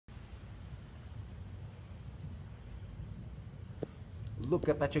Look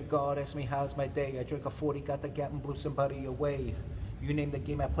up at your guard, ask me how's my day. I drink a 40, got the gap and blew somebody away. You name the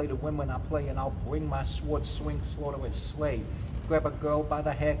game I play to win when I play, and I'll bring my sword, swing, slaughter, and slay. Grab a girl by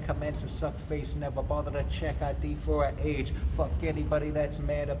the hair, commence to suck face, never bother to check ID for her age. Fuck anybody that's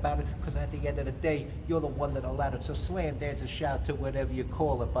mad about it, cause at the end of the day, you're the one that allowed it. So slam, dance, and shout to whatever you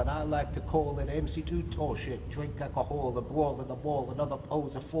call it, but I like to call it MC2 tall shit. Drink alcohol, a brawl in the wall, another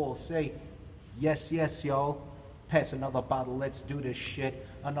pose, a fall, say, yes, yes, yo. Pass another bottle, let's do this shit.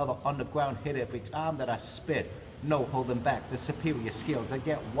 Another underground hit every time that I spit. No holding back, the superior skills. I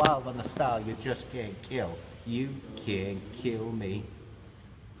get wild on the style you just can't kill. You can't kill me.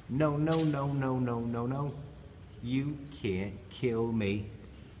 No, no, no, no, no, no, no. You can't kill me.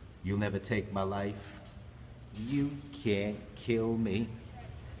 You'll never take my life. You can't kill me.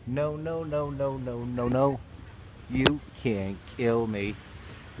 No, no, no, no, no, no, no. You can't kill me.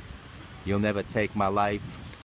 You'll never take my life.